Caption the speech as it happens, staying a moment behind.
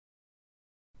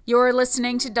You're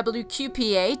listening to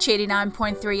WQPH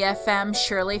 89.3 FM,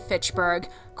 Shirley Fitchburg,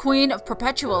 Queen of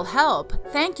Perpetual Help.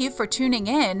 Thank you for tuning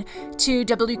in to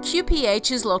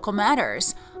WQPH's Local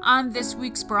Matters. On this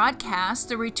week's broadcast,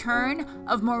 the return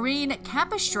of Maureen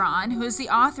Capistran, who is the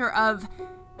author of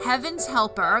Heaven's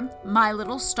Helper, My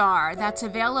Little Star. That's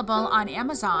available on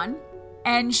Amazon.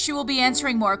 And she will be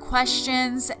answering more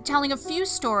questions, telling a few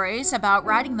stories about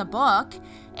writing the book,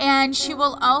 and she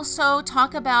will also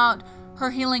talk about her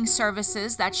healing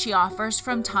services that she offers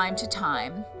from time to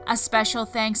time. A special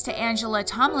thanks to Angela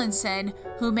Tomlinson,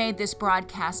 who made this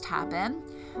broadcast happen.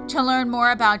 To learn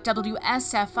more about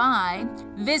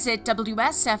WSFI, visit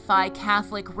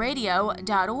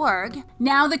WSFICatholicRadio.org.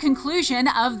 Now the conclusion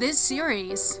of this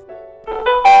series.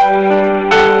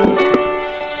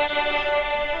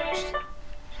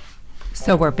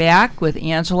 So we're back with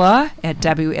Angela at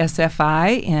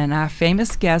WSFI and our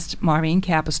famous guest, Maureen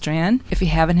Capistran. If you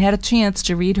haven't had a chance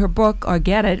to read her book or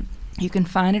get it, you can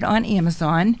find it on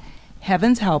Amazon,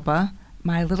 Heaven's Helper,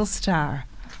 My Little Star,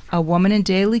 a woman in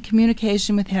daily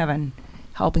communication with heaven,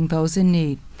 helping those in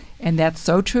need. And that's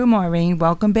so true, Maureen.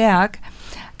 Welcome back.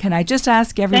 Can I just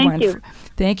ask everyone... Thank you.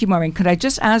 Thank you, Maureen. Could I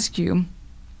just ask you,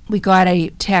 we got a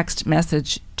text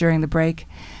message during the break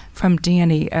from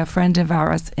Danny, a friend of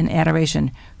ours in Adoration.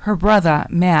 Her brother,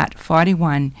 Matt,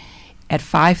 41, at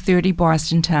 5:30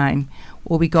 Boston time,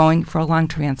 will be going for a lung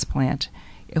transplant.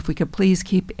 If we could please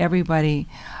keep everybody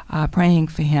praying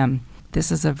for him.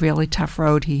 This is a really tough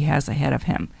road he has ahead of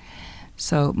him.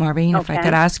 So, Maureen, if I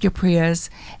could ask your prayers,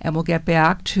 and we'll get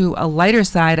back to a lighter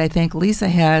side. I think Lisa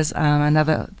has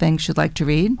another thing she'd like to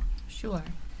read. Sure.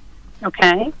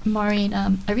 Okay. Maureen,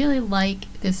 I really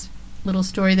like this little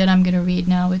story that I'm going to read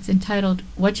now. It's entitled,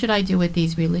 What Should I Do with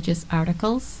These Religious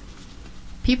Articles?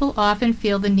 People often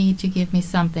feel the need to give me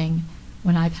something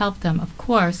when I've helped them. Of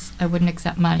course, I wouldn't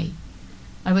accept money.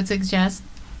 I would suggest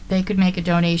they could make a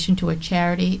donation to a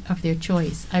charity of their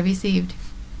choice. I received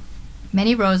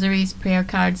many rosaries, prayer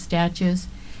cards, statues,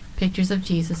 pictures of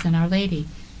Jesus and Our Lady.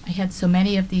 I had so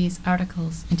many of these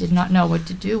articles and did not know what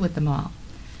to do with them all.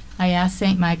 I asked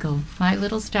St. Michael, My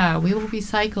little star, we will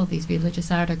recycle these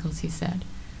religious articles, he said.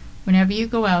 Whenever you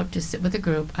go out to sit with a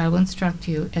group, I will instruct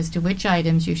you as to which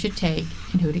items you should take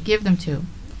and who to give them to.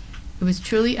 It was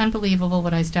truly unbelievable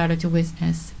what I started to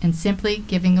witness in simply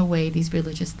giving away these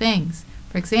religious things.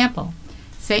 For example,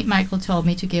 St. Michael told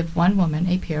me to give one woman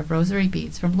a pair of rosary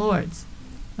beads from Lourdes.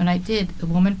 When I did, the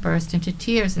woman burst into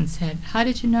tears and said, How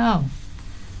did you know?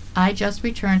 I just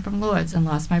returned from Lourdes and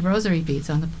lost my rosary beads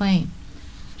on the plane.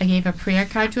 I gave a prayer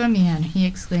card to a man. He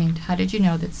exclaimed, How did you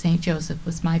know that St. Joseph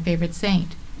was my favorite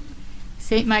saint?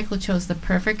 St. Michael chose the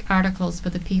perfect articles for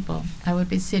the people I would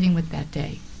be sitting with that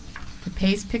day. The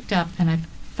pace picked up, and I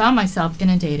found myself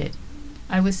inundated.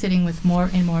 I was sitting with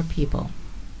more and more people.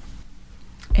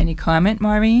 Any comment,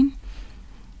 Maureen?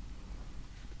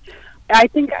 I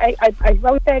think I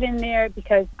wrote that in there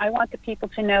because I want the people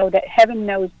to know that heaven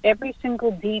knows every single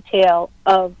detail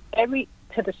of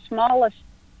to the smallest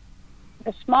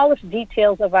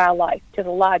details of our life to the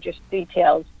largest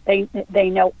details. They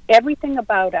know everything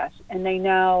about us, and they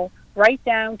know right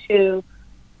down to,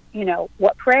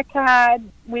 what prayer card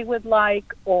we would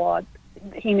like, or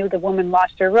he knew the woman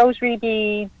lost her rosary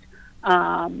beads,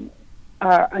 or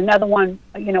another one,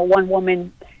 one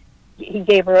woman, he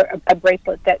gave her a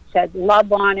bracelet that said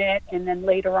love on it, and then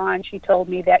later on she told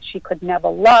me that she could never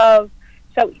love.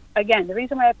 So again, the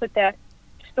reason why I put that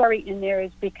story in there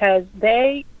is because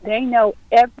they know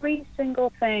every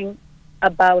single thing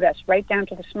about us, right down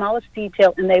to the smallest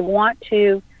detail, and they want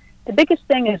to, the biggest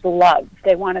thing is love.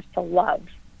 They want us to love.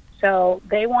 So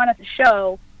they want us to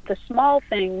show the small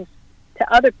things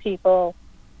to other people.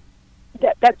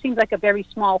 That seems like a very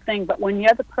small thing, but when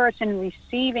you're the person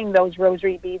receiving those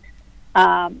rosary beads,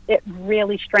 it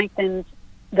really strengthens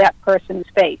that person's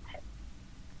faith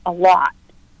a lot.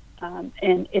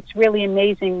 And it's really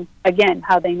amazing, again,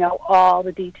 how they know all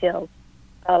the details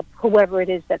of whoever it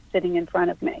is that's sitting in front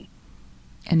of me.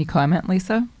 Any comment,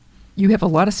 Lisa? You have a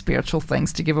lot of spiritual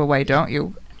things to give away, don't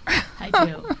you? I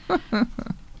do.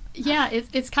 Yeah,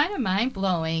 it's kind of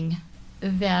mind-blowing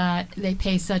that they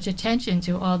pay such attention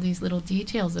to all these little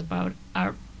details about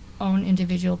our own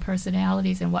individual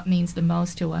personalities and what means the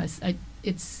most to us.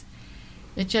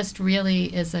 It just really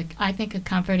is, I think, a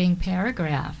comforting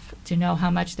paragraph to know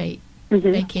how much they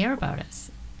care about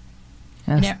us.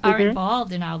 Yes. And are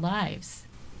involved in our lives.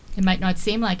 It might not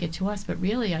seem like it to us, but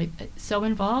really so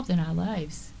involved in our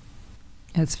lives.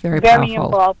 It's very powerful.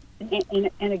 Involved,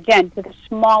 and again, to the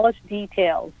smallest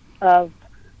details of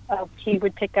he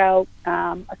would pick out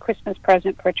a Christmas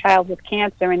present for a child with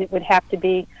cancer, and it would have to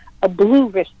be a blue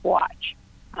wristwatch.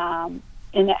 And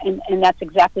that's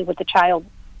exactly what the child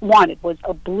wanted, was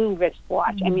a blue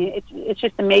wristwatch. I mean, it's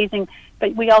just amazing.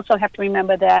 But we also have to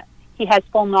remember that he has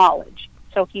full knowledge,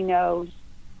 so he knows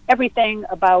everything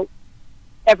about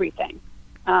everything.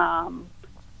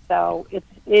 So it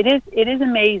is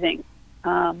amazing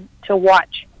to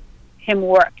watch him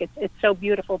work. It's so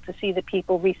beautiful to see the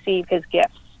people receive his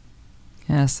gifts.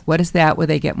 Yes. What is that where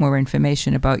they get more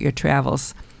information about your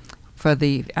travels for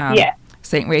the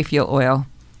St. Raphael oil?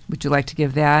 Would you like to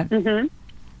give that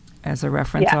as a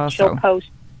reference also? She'll post.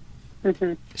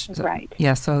 So, Right.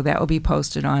 Yeah, so that will be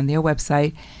posted on their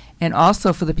website. And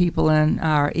also for the people in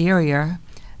our area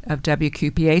of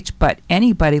WQPH, but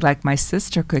anybody like my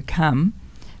sister could come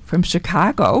from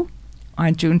Chicago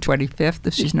on June 25th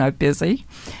if she's not busy,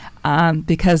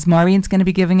 because Maureen's going to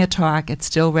be giving a talk at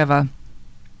Still River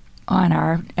on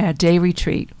our day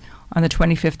retreat on the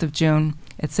 25th of June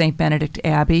at St. Benedict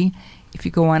Abbey. If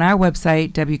you go on our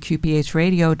website,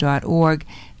 wqphradio.org,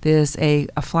 there's a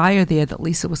flyer there that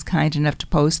Lisa was kind enough to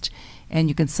post, and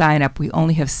you can sign up. We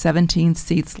only have 17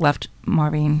 seats left,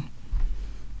 Maureen.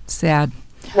 Sad.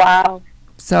 Wow.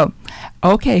 So,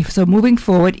 okay, so moving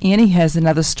forward, Annie has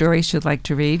another story she'd like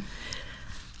to read.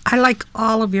 I like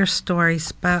all of your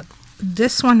stories, but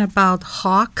this one about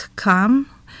Hawk Come,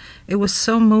 it was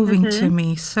so moving to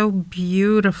me, so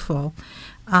beautiful,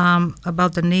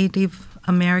 about the Native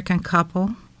American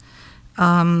couple.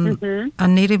 A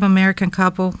Native American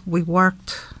couple we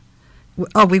work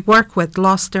with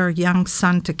lost their young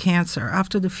son to cancer.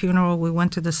 After the funeral, we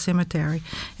went to the cemetery.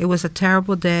 It was a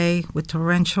terrible day with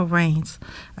torrential rains.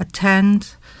 A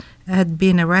tent had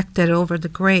been erected over the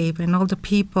grave, and all the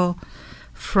people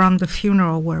from the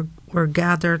funeral were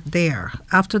gathered there.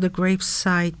 After the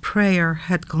graveside prayer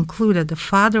had concluded, the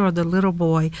father of the little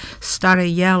boy started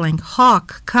yelling,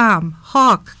 "Hawk, come!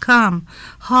 Hawk, come!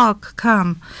 Hawk,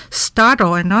 come!"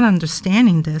 Startled and not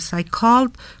understanding this, I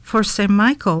called for St.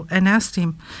 Michael and asked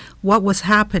him what was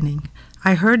happening.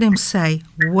 I heard him say,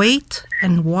 "Wait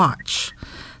and watch."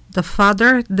 The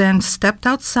father then stepped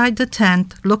outside the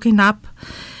tent, looking up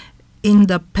in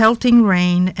the pelting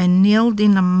rain, and kneeled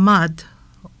in the mud,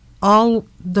 all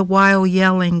the while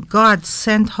yelling, "God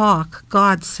send Hawk,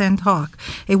 God send Hawk."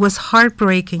 It was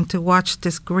heartbreaking to watch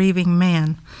this grieving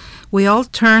man. We all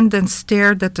turned and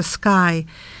stared at the sky,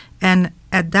 and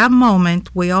at that moment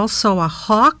we all saw a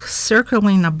hawk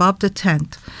circling above the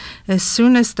tent. As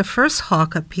soon as the first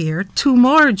hawk appeared, two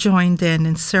more joined in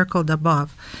and circled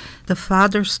above. The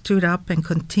father stood up and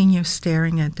continued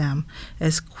staring at them.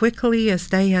 As quickly as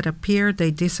they had appeared, they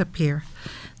disappeared.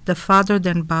 The father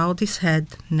then bowed his head,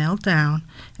 knelt down,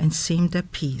 and seemed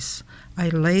at peace. I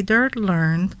later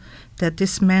learned that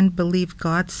this man believed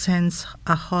God sends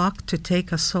a hawk to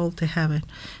take a soul to heaven.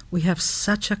 We have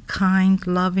such a kind,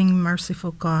 loving,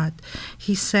 merciful God.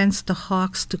 He sends the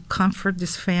hawks to comfort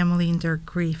this family in their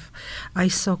grief. I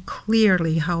saw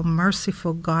clearly how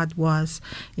merciful God was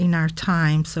in our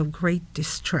times of great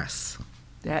distress.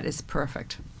 That is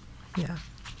perfect. Yeah.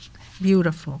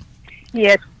 Beautiful.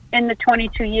 Yes. In the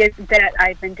 22 years that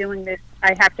I've been doing this,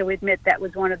 I have to admit that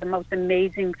was one of the most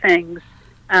amazing things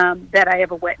that I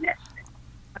ever witnessed,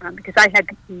 because I had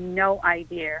no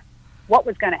idea what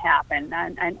was going to happen.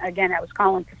 And again, I was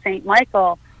calling to St.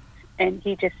 Michael, and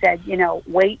he just said,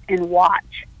 wait and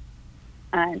watch.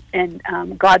 And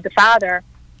God the Father,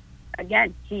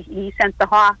 again, he sent the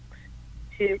hawks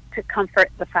to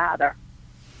comfort the father.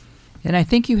 And I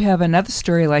think you have another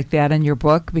story like that in your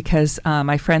book, because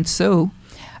my friend Sue,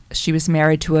 she was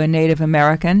married to a Native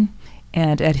American,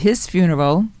 and at his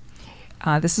funeral,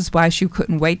 this is why she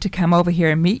couldn't wait to come over here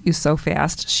and meet you so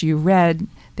fast. She read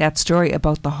that story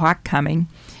about the hawk coming,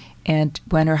 and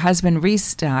when her husband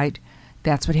Reese died,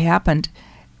 that's what happened.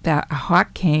 A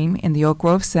hawk came in the Oak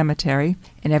Grove Cemetery,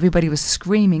 and everybody was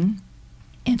screaming,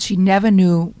 and she never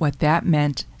knew what that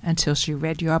meant until she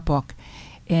read your book,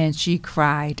 and she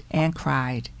cried and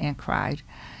cried and cried.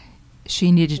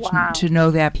 She needed to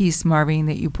know that piece, Maureen,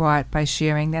 that you brought by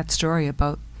sharing that story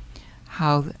about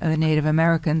how the Native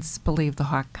Americans believe the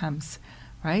hawk comes,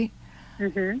 right?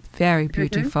 Very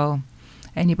beautiful.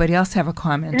 Anybody else have a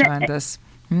comment on this?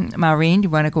 Maureen, you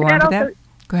want to go on with that?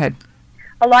 Go ahead.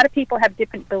 A lot of people have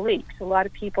different beliefs. A lot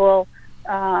of people,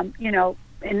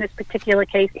 in this particular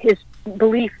case, his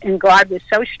belief in God was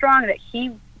so strong that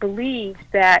he believes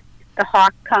that the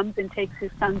hawk comes and takes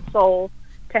his son's soul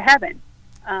to heaven.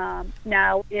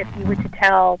 Now, if you were to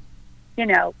tell,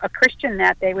 a Christian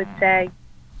that, they would say,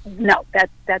 no,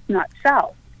 that's not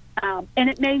so. And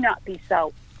it may not be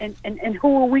so. And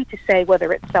who are we to say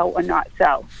whether it's so or not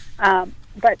so?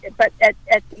 But at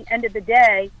the end of the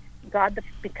day,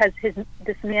 because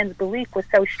this man's belief was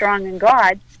so strong in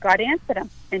God answered him,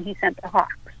 and he sent the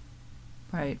hawks.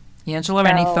 Right. Angela,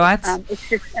 any thoughts? It's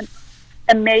just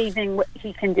amazing what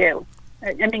he can do.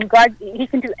 I mean, God, he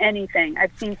can do anything.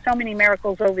 I've seen so many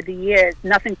miracles over the years.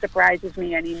 Nothing surprises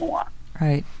me anymore.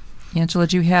 Right. Angela,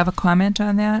 do you have a comment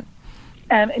on that?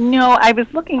 No, I was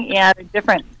looking at a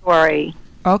different story.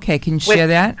 Okay, can you share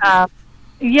that?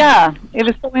 Yeah, it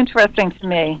was so interesting to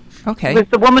me. Okay. It was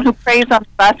the woman who prays on the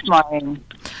bus, Maureen.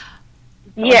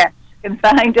 Yes. You can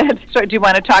find it. So do you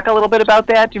want to talk a little bit about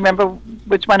that? Do you remember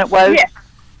which one it was? Yes.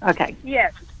 Okay.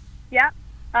 Yes. Yeah.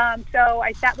 So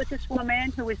I sat with this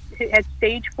woman who had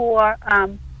stage 4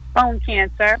 bone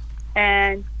cancer,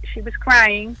 and she was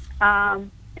crying.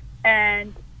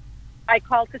 And I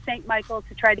called to St. Michael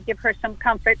to try to give her some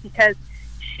comfort because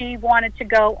she wanted to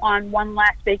go on one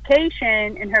last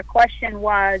vacation, and her question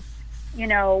was,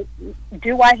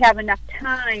 do I have enough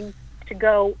time to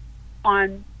go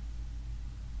on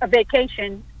a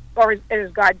vacation, or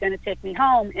is God going to take me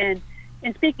home? And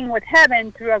in speaking with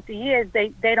heaven throughout the years,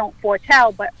 they don't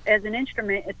foretell, but as an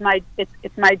instrument,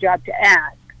 it's my job to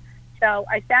ask. So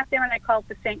I sat there and I called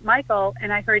to St. Michael,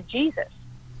 and I heard Jesus.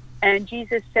 And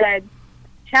Jesus said,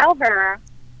 tell her,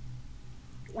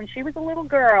 when she was a little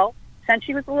girl, since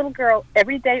she was a little girl,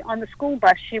 every day on the school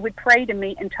bus, she would pray to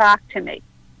me and talk to me.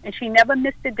 And she never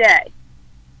missed a day.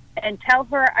 And tell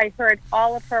her I heard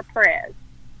all of her prayers.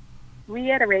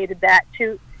 Reiterated that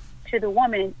to the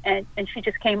woman, and she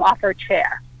just came off her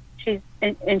chair. She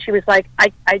was like,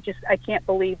 I can't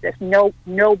believe this.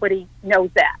 Nobody knows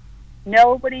that.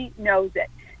 Nobody knows it.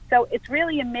 So it's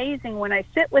really amazing when I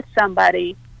sit with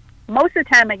somebody. Most of the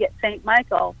time I get St.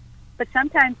 Michael, but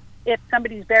sometimes if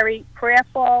somebody's very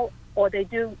prayerful, or they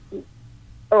do,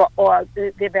 or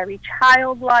they're very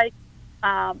childlike,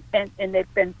 and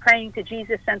they've been praying to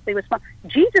Jesus since they were small,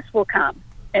 Jesus will come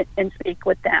and speak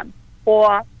with them.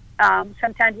 Or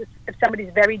sometimes if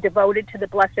somebody's very devoted to the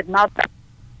Blessed Mother.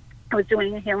 I was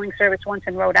doing a healing service once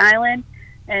in Rhode Island,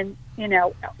 and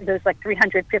there's like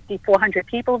 350, 400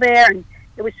 people there, and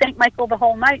it was St. Michael the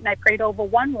whole night, and I prayed over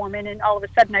one woman, and all of a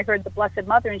sudden I heard the Blessed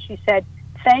Mother, and she said,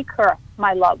 thank her,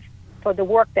 my love, for the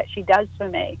work that she does for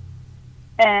me.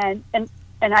 And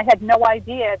I had no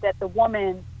idea that the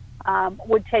woman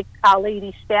would take Our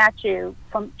Lady's statue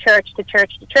from church to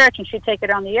church to church, and she'd take it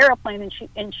on the airplane,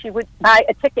 and she would buy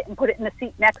a ticket and put it in the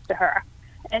seat next to her.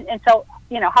 And so,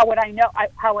 how would I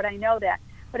know that?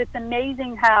 But it's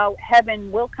amazing how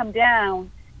heaven will come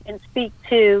down and speak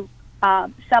to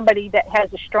somebody that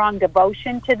has a strong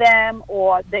devotion to them,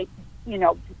 or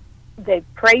they've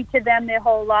prayed to them their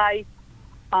whole life.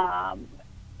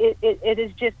 It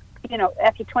is just,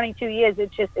 after 22 years,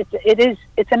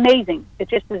 it's amazing.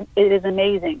 It is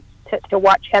amazing to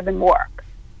watch heaven work.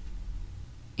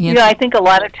 I think a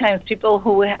lot of times people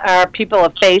who are people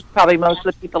of faith, probably most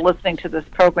of the people listening to this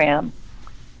program,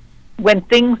 when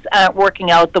things aren't working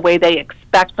out the way they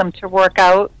expect them to work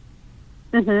out,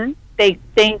 mm-hmm. they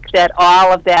think that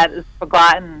all of that is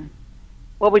forgotten.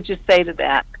 What would you say to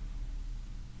that?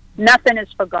 Nothing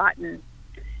is forgotten.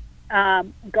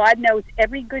 God knows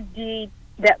every good deed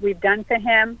that we've done for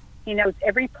him. He knows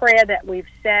every prayer that we've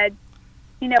said.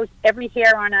 He knows every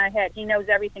hair on our head. He knows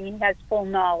everything. He has full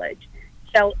knowledge.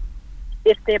 So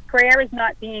if their prayer is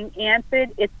not being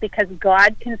answered, it's because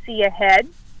God can see ahead,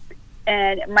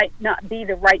 and it might not be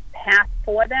the right path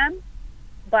for them.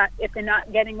 But if they're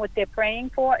not getting what they're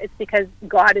praying for, it's because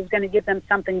God is going to give them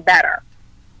something better.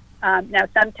 Now,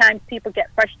 sometimes people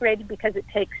get frustrated because it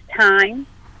takes time,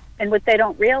 and what they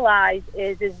don't realize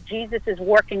is Jesus is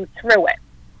working through it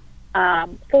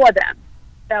for them.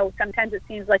 So sometimes it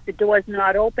seems like the door's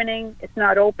not opening, it's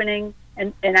not opening,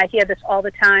 and I hear this all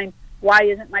the time, why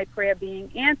isn't my prayer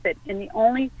being answered? And the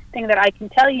only thing that I can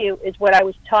tell you is what I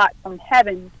was taught from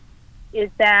heaven,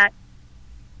 is that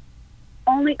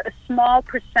only a small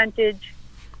percentage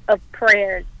of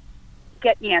prayers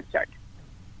get answered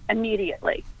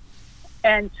immediately.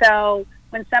 And so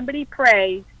when somebody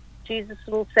prays, Jesus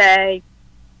will say,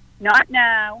 not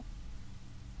now,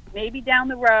 maybe down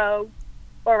the road,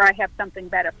 or I have something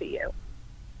better for you.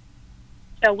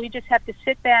 So we just have to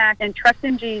sit back and trust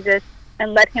in Jesus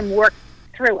and let him work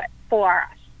through it for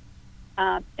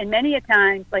us. And many a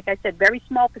times, like I said, very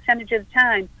small percentage of the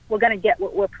time, we're going to get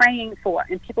what we're praying for.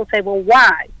 And people say, well,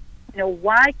 why?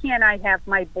 Why can't I have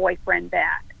my boyfriend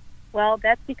back? Well,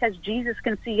 that's because Jesus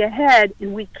can see ahead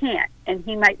and we can't. And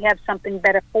he might have something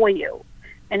better for you.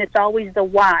 And it's always the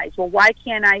whys. Well, why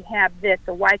can't I have this,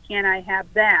 or why can't I have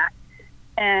that?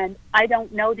 And I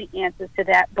don't know the answers to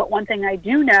that. But one thing I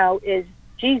do know is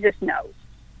Jesus knows.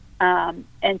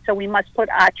 And so we must put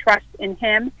our trust in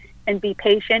him and be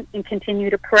patient and continue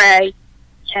to pray.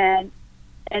 And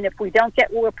if we don't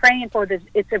get what we're praying for,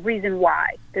 it's a reason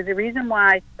why. There's a reason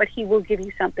why, but he will give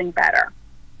you something better.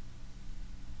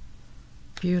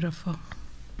 Beautiful.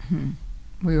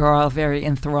 We were all very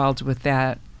enthralled with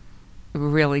that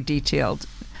really detailed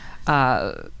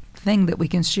thing that we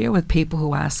can share with people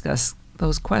who ask us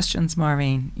those questions,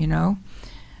 Maureen, you know?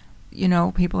 You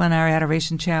know, people in our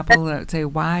Adoration Chapel that say,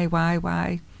 why?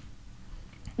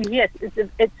 Yes,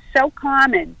 it's so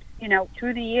common. You know,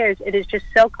 through the years, it is just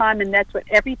so common. That's what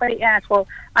everybody asks. Well,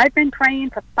 I've been praying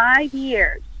for 5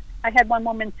 years. I had one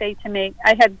mother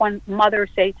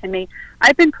say to me,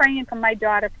 I've been praying for my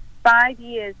daughter for 5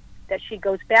 years that she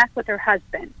goes back with her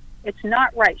husband. It's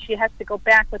not right. She has to go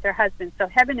back with her husband. So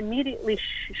heaven immediately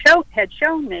had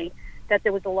shown me that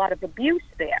there was a lot of abuse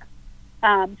there.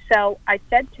 So I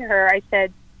said to her,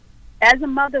 as a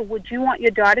mother, would you want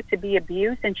your daughter to be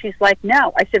abused? And she's like,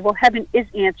 no. I said, well, heaven is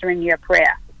answering your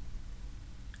prayer.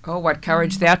 Oh, what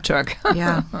courage that took.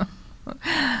 Yeah.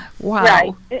 Wow.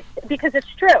 Right. Because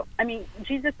it's true. I mean,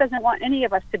 Jesus doesn't want any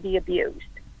of us to be abused.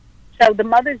 So the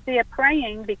mother's there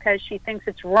praying because she thinks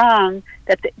it's wrong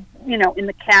that, in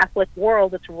the Catholic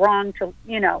world, it's wrong to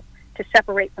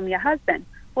separate from your husband.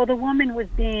 Well, the woman was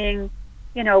being,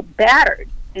 battered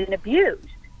and abused.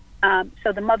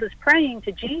 So the mother's praying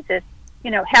to Jesus,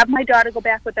 have my daughter go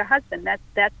back with her husband.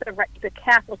 That's the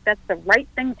Catholic, that's the right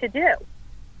thing to do.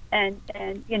 And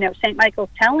St. Michael's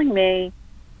telling me,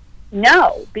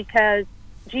 no, because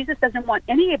Jesus doesn't want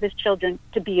any of his children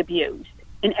to be abused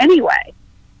in any way.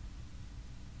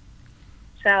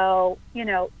 So,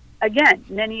 again,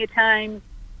 many a time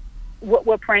what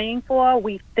we're praying for,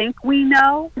 we think we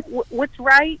know what's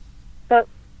right, but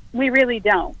we really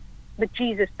don't. But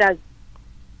Jesus does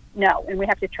know, and we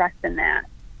have to trust in that.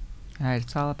 All right,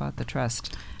 it's all about the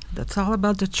trust. That's all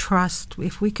about the trust.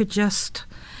 If we could just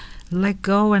let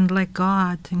go and let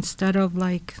God, instead of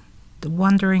the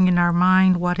wondering in our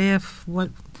mind,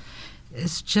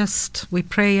 it's just, we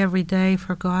pray every day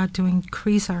for God to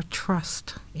increase our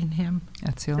trust in him.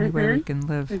 That's the only way we can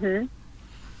live. Mm-hmm.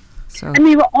 So, I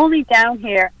mean, we're only down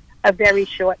here a very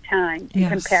short time in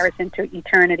Yes. comparison to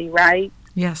eternity, right?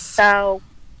 Yes. So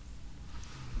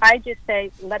I just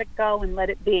say, let it go and let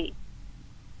it be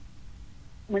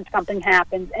when something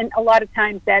happens. And a lot of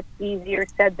times that's easier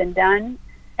said than done.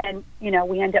 And,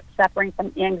 we end up suffering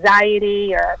from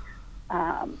anxiety or,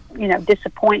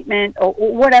 disappointment or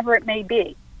whatever it may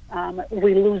be.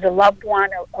 We lose a loved one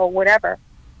or whatever.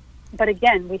 But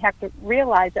again, we have to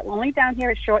realize that we're only down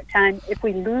here a short time. If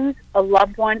we lose a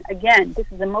loved one, again, this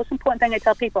is the most important thing I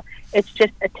tell people, it's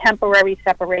just a temporary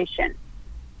separation.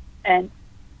 And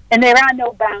there are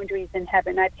no boundaries in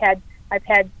heaven. I've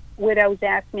had widows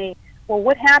ask me, well,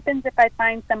 what happens if I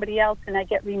find somebody else and I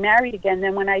get remarried again?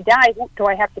 Then when I die, do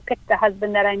I have to pick the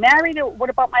husband that I married, or what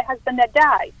about my husband that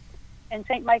died? And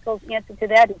St. Michael's answer to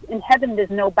that is, in heaven, there's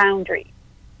no boundary.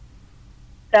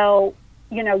 So,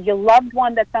 your loved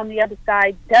one that's on the other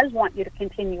side does want you to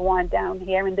continue on down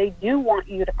here, and they do want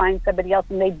you to find somebody else,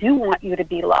 and they do want you to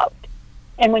be loved.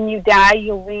 And when you die,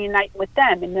 you'll reunite with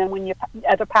them. And then when your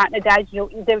other partner dies,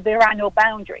 there are no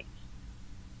boundaries.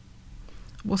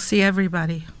 We'll see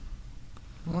everybody.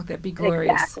 won't that be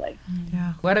glorious? Exactly.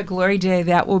 Yeah. What a glory day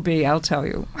that will be, I'll tell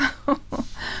you.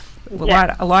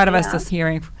 Yeah. A lot of us Yeah. is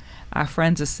hearing, our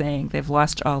friends are saying they've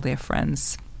lost all their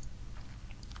friends.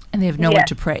 And they have no one Yes.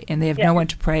 to pray. And they have Yes. no one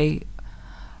to pray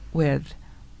with.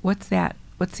 What's that?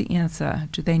 What's the answer?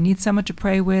 Do they need someone to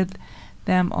pray with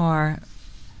them, or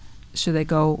should they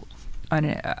go on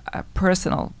a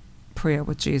personal prayer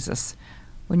with Jesus?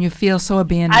 When you feel so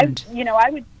abandoned. I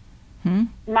would.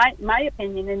 My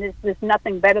opinion is there's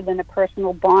nothing better than a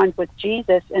personal bond with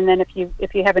Jesus, and then if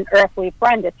you have an earthly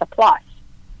friend, it's a plus.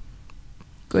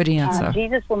 Good answer.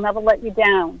 Jesus will never let you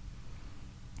down.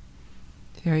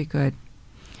 Very good.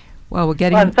 Well, we're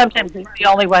getting. Well, and sometimes he's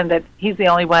the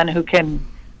only one who can.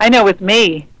 I know with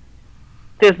me,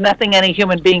 there's nothing any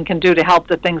human being can do to help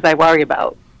the things I worry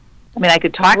about. I mean, I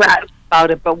could talk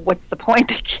about it, but what's the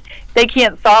point? They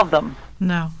can't solve them.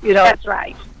 No. That's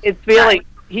right. It's really,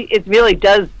 it really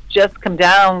does just come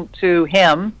down to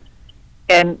him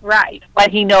and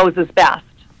what he knows is best.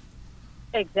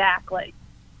 Exactly.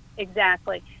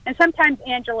 And sometimes,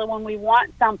 Angela, when we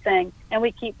want something and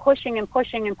we keep pushing and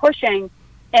pushing and pushing,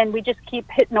 and we just keep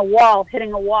hitting a wall,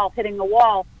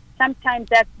 sometimes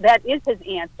that is his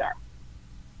answer.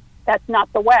 That's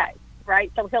not the way,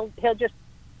 right? So he'll just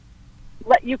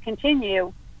let you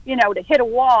continue, to hit a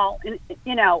wall, and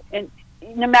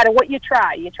no matter what you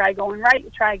try going right, you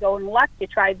try going left, you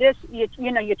try this,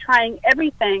 you're trying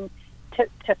everything,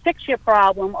 to fix your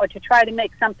problem or to try to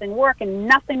make something work, and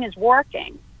nothing is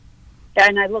working.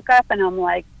 And I look up and I'm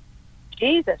like,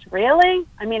 Jesus, really?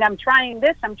 I mean, I'm trying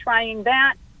this, I'm trying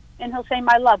that. And he'll say,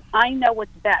 my love, I know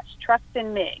what's best. Trust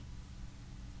in me.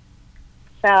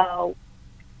 So,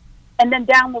 and then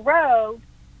down the road,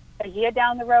 a year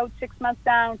down the road, 6 months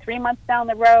down, 3 months down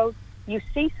the road, you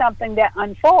see something that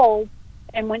unfolds.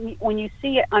 And when you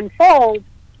see it unfold,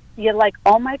 you're like,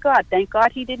 oh my God, thank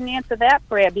God he didn't answer that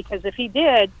prayer, because if he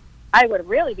did, I would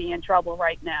really be in trouble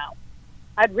right now.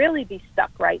 I'd really be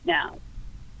stuck right now.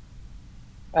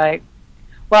 Right.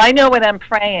 Well, I know when I'm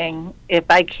praying, if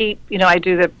I keep, I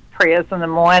do the prayers in the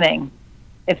morning,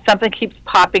 if something keeps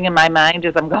popping in my mind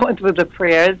as I'm going through the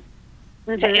prayers,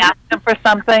 to ask him for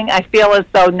something, I feel as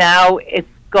though now it's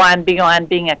gone beyond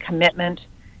being a commitment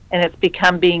and it's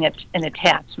become being an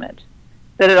attachment.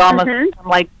 That it almost,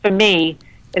 like for me,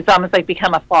 it's almost like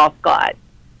become a false god.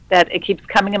 That it keeps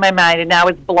coming in my mind, and now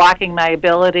it's blocking my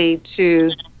ability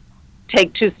to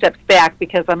take 2 steps back,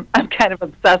 because I'm kind of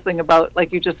obsessing about,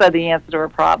 like you just said, the answer to a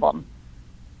problem.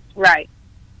 Right.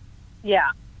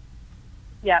 Yeah.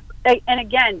 Yeah. And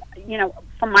again,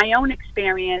 from my own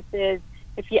experience is,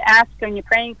 if you ask and you're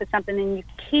praying for something and you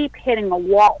keep hitting a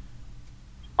wall,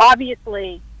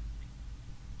 obviously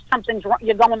something's wrong,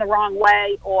 you're going the wrong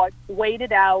way, or wait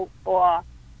it out, or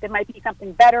there might be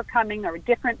something better coming, or a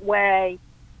different way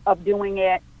of doing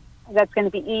it that's going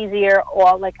to be easier,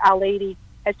 or like Our Lady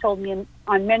has told me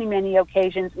on many, many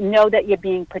occasions, know that you're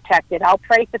being protected. I'll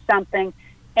pray for something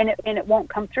and it won't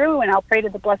come through, and I'll pray to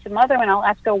the Blessed Mother and I'll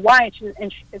ask her why,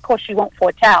 and of course she won't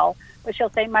foretell, but she'll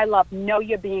say, my love, know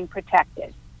you're being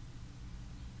protected.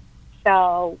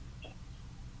 So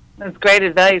that's great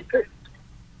advice.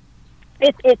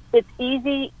 It's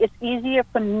easy. It's easier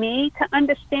for me to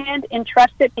understand and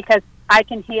trust it because I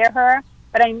can hear her.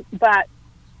 But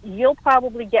you'll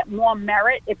probably get more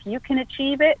merit if you can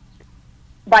achieve it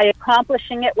by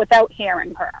accomplishing it without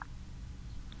hearing her.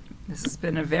 This has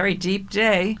been a very deep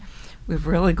day. We've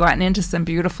really gotten into some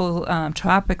beautiful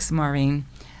topics, Maureen.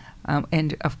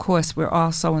 And, of course, we're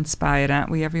all so inspired, aren't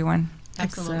we, everyone?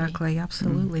 Absolutely.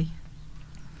 Absolutely.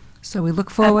 So we look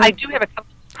forward. I do have a couple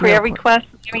prayer requests,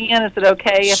 Marianne. Is it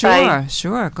okay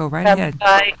Sure. Go right ahead.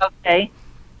 Okay.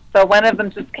 So one of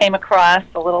them just came across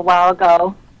a little while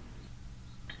ago.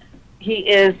 He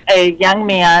is a young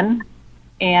man,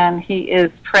 and he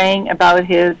is praying about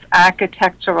his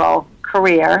architectural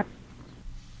career.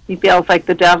 He feels like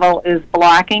the devil is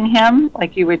blocking him,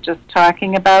 like you were just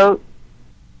talking about.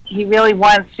 He really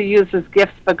wants to use his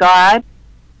gifts for God,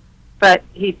 but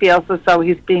he feels as though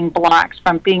he's being blocked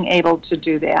from being able to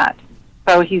do that.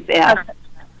 So he's asked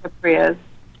for prayers.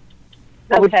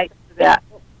 Okay.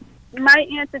 My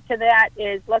answer to that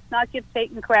is, let's not give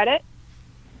Satan credit.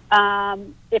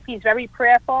 If he's very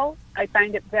prayerful, I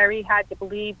find it very hard to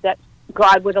believe that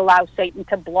God would allow Satan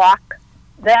to block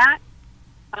that.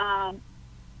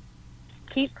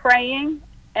 Keep praying,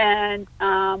 and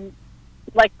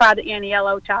like Father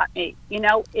Aniello taught me,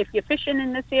 if you're fishing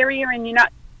in this area and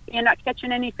you're not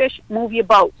catching any fish, move your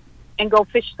boat and go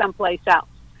fish someplace else.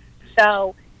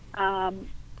 So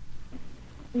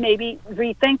maybe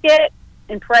rethink it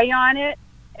and pray on it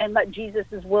and let Jesus'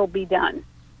 will be done.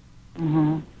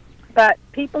 Mm-hmm. But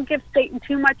people give Satan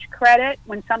too much credit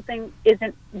when something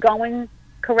isn't going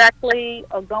correctly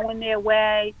or going their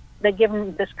way. They give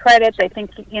him this credit. They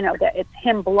think, that it's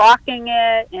him blocking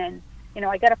it. And,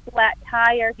 I got a flat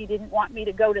tire. He didn't want me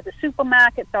to go to the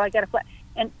supermarket, so I got a flat.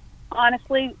 And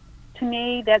honestly, to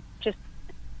me, that's just,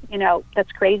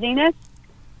 that's craziness.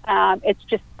 It's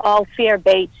just all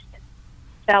fear-based.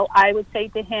 So I would say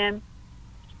to him,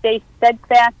 stay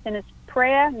steadfast in his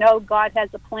prayer. Know God has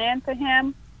a plan for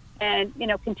him, and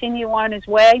continue on his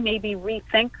way. Maybe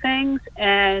rethink things,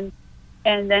 and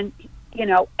then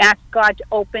ask God to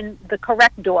open the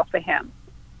correct door for him.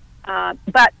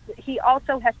 But he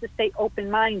also has to stay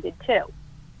open-minded too.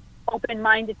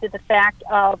 Open-minded to the fact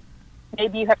of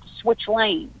maybe you have to switch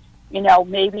lanes.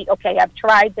 Maybe, okay, I've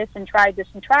tried this and tried this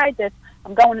and tried this.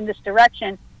 I'm going in this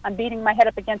direction. I'm beating my head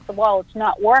up against the wall. It's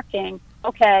not working.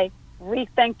 Okay,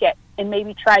 rethink it and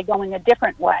maybe try going a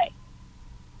different way.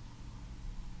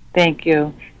 Thank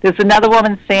you. There's another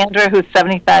woman, Sandra, who's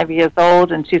 75 years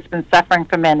old, and she's been suffering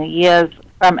for many years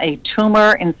from a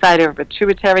tumor inside her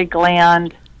pituitary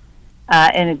gland.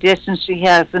 In addition, she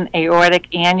has an aortic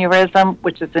aneurysm,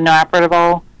 which is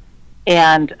inoperable,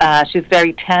 and she's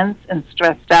very tense and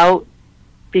stressed out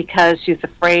because she's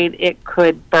afraid it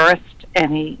could burst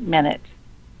any minute,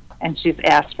 and she's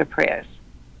asked for prayers.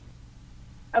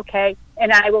 Okay,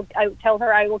 and I will tell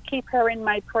her I will keep her in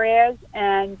my prayers,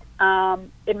 and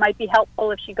it might be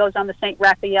helpful if she goes on the St.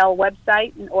 Raphael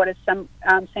website and orders some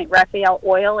St. Raphael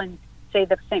oil and say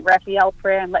the St. Raphael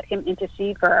prayer and let him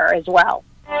intercede for her as well.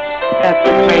 That's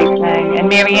a great thing. And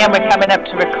Marianne, we're coming up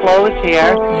to a close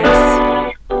here.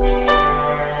 Yes.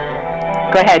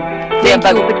 Go ahead. Thank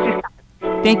you.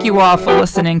 Thank you all for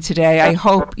listening today. I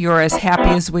hope you're as happy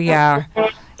as we are.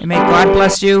 And may God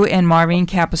bless you and Maureen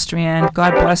Capistran.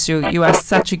 God bless you. You are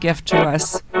such a gift to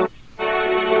us.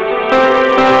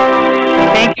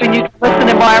 Thank you. And you can listen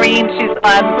to Maureen. She's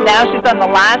on the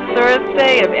last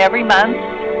Thursday of every month,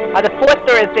 or the fourth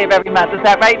Thursday of every month. Is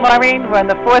that right, Maureen? We're on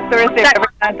the fourth Thursday of every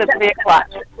month at 3 o'clock.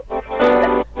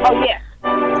 Oh, yes.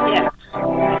 Yes.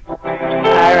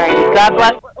 All righty. God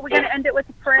bless. Are we going to end it with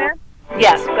a prayer?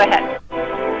 Yes, go ahead.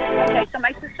 Okay, so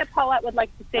my sister Paulette would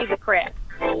like to say the prayer.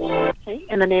 Okay,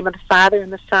 in the name of the Father,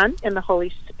 and the Son, and the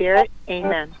Holy Spirit,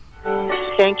 amen.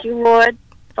 Thank you, Lord,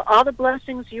 for all the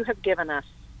blessings you have given us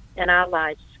in our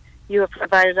lives. You have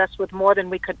provided us with more than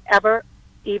we could ever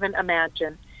even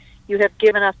imagine. You have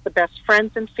given us the best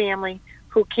friends and family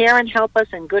who care and help us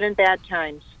in good and bad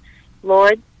times.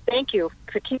 Lord, thank you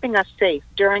for keeping us safe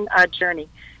during our journey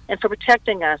and for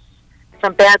protecting us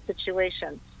from bad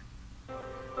situations.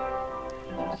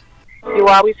 You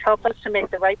always help us to make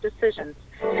the right decisions.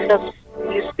 So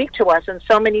you speak to us in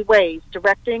so many ways,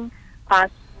 directing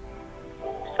us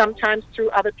sometimes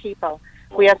through other people.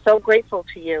 We are so grateful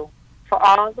to you for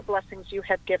all the blessings you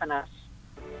have given us.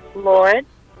 Lord,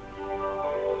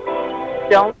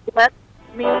 don't let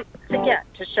me forget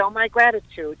to show my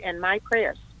gratitude in my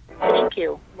prayers. Thank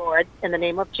you, Lord, in the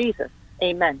name of Jesus.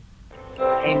 Amen.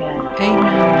 Amen.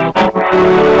 Amen.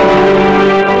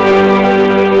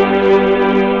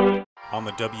 On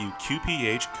the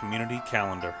WQPH community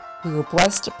calendar. We were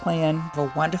blessed to plan a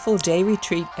wonderful day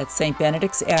retreat at St.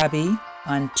 Benedict's Abbey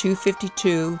on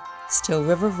 252 Still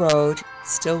River Road,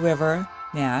 Still River,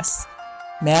 Mass.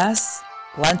 Mass,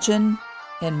 luncheon,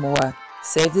 and more.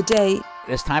 Save the date.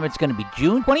 This time it's going to be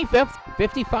June 25th,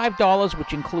 $55,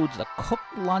 which includes a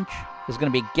cooked lunch. There's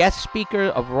going to be a guest speaker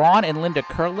of Ron and Linda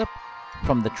Curlip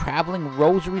from the Traveling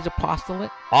Rosaries Apostolate.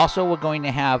 Also, we're going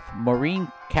to have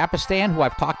Maureen Capistran, who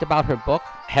I've talked about her book,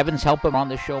 Heaven's Helper, on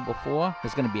the show before.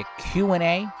 There's going to be a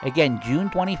Q&A. Again, June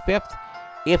 25th.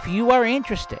 If you are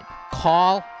interested,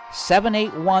 call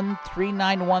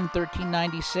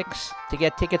 781-391-1396 to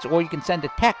get tickets, or you can send a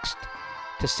text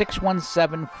to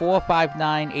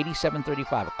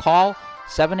 617-459-8735. Call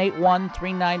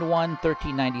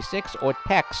 781-391-1396 or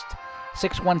text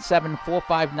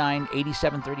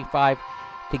 617-459-8735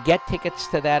 to get tickets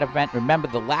to that event. Remember,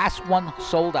 the last one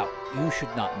sold out. You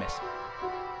should not miss it.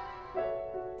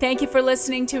 Thank you for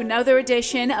listening to another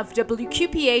edition of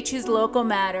WQPH's Local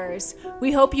Matters.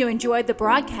 We hope you enjoyed the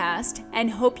broadcast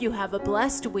and hope you have a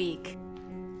blessed week.